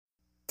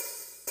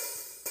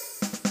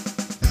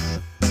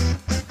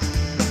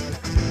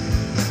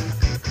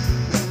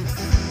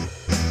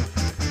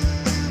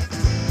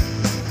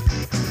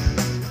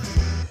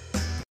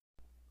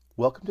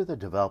Welcome to the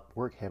Develop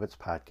Work Habits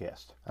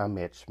Podcast. I'm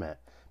Matt Schmidt.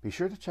 Be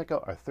sure to check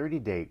out our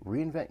 30-day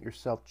Reinvent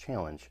Yourself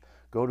Challenge.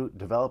 Go to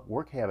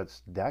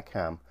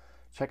developworkhabits.com,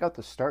 check out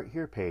the Start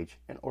Here page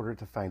in order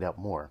to find out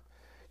more.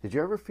 Did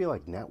you ever feel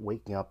like not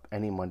waking up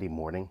any Monday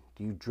morning?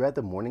 Do you dread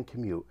the morning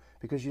commute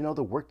because you know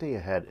the workday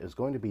ahead is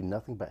going to be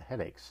nothing but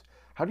headaches?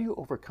 How do you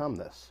overcome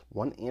this?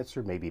 One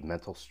answer may be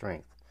mental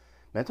strength.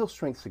 Mental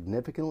strength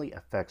significantly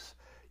affects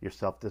your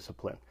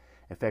self-discipline.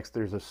 In fact,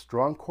 there's a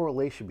strong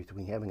correlation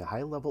between having a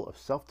high level of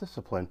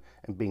self-discipline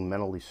and being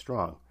mentally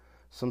strong.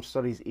 Some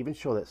studies even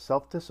show that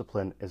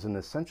self-discipline is an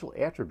essential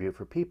attribute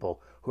for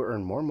people who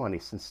earn more money,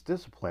 since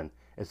discipline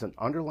is an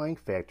underlying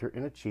factor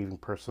in achieving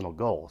personal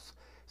goals.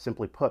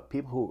 Simply put,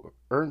 people who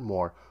earn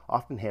more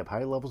often have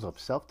high levels of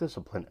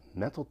self-discipline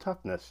and mental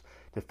toughness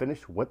to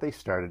finish what they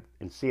started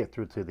and see it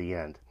through to the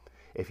end.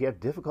 If you have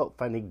difficult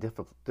finding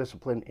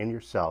discipline in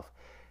yourself,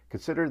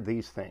 consider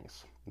these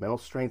things. Mental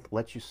strength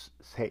lets you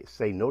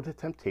say no to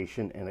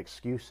temptation and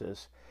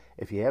excuses.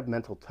 If you have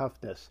mental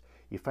toughness,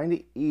 you find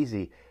it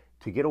easy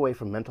to get away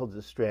from mental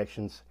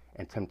distractions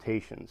and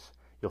temptations.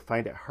 You'll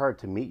find it hard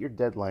to meet your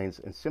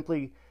deadlines and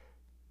simply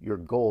your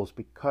goals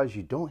because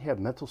you don't have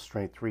mental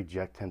strength to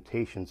reject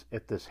temptations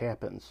if this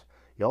happens.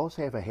 You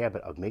also have a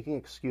habit of making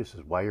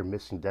excuses why you're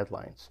missing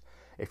deadlines.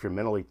 If you're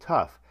mentally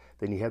tough,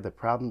 then you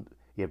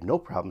have no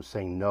problem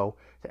saying no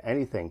to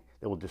anything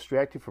that will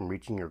distract you from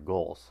reaching your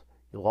goals.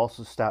 You'll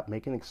also stop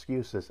making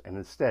excuses and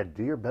instead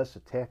do your best to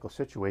tackle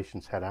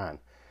situations head on.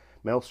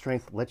 Mental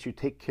strength lets you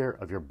take care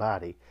of your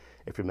body.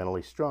 If you're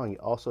mentally strong, you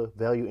also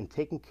value in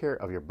taking care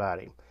of your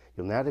body.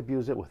 You'll not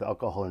abuse it with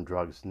alcohol and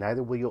drugs.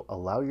 Neither will you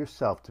allow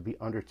yourself to be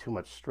under too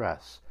much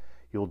stress.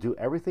 You will do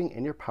everything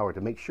in your power to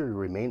make sure you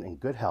remain in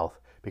good health,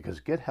 because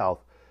good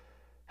health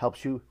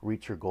helps you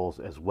reach your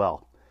goals as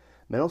well.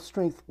 Mental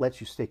strength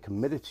lets you stay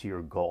committed to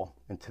your goal.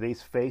 In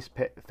today's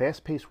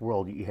fast-paced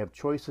world, you have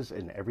choices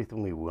in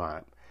everything we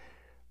want.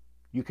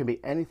 You can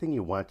be anything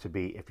you want to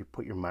be if you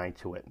put your mind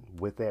to it.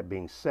 With that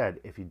being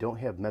said, if you don't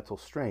have mental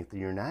strength, then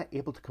you're not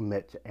able to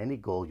commit to any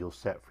goal you'll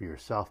set for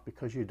yourself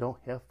because you don't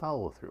have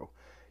follow-through.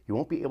 You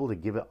won't be able to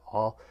give it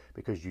all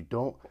because you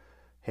don't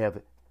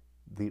have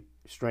the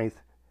strength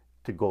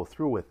to go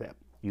through with it.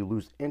 You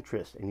lose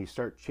interest and you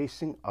start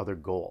chasing other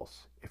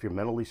goals. If you're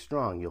mentally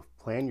strong, you'll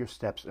plan your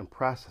steps and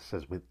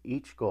processes with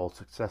each goal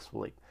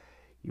successfully.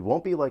 You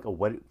won't be like a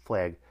wet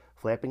flag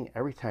flapping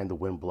every time the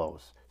wind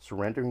blows,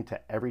 surrendering to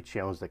every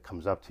challenge that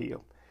comes up to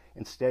you.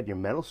 Instead, your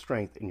mental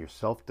strength and your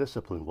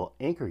self-discipline will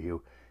anchor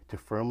you to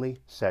firmly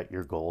set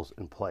your goals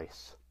in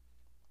place.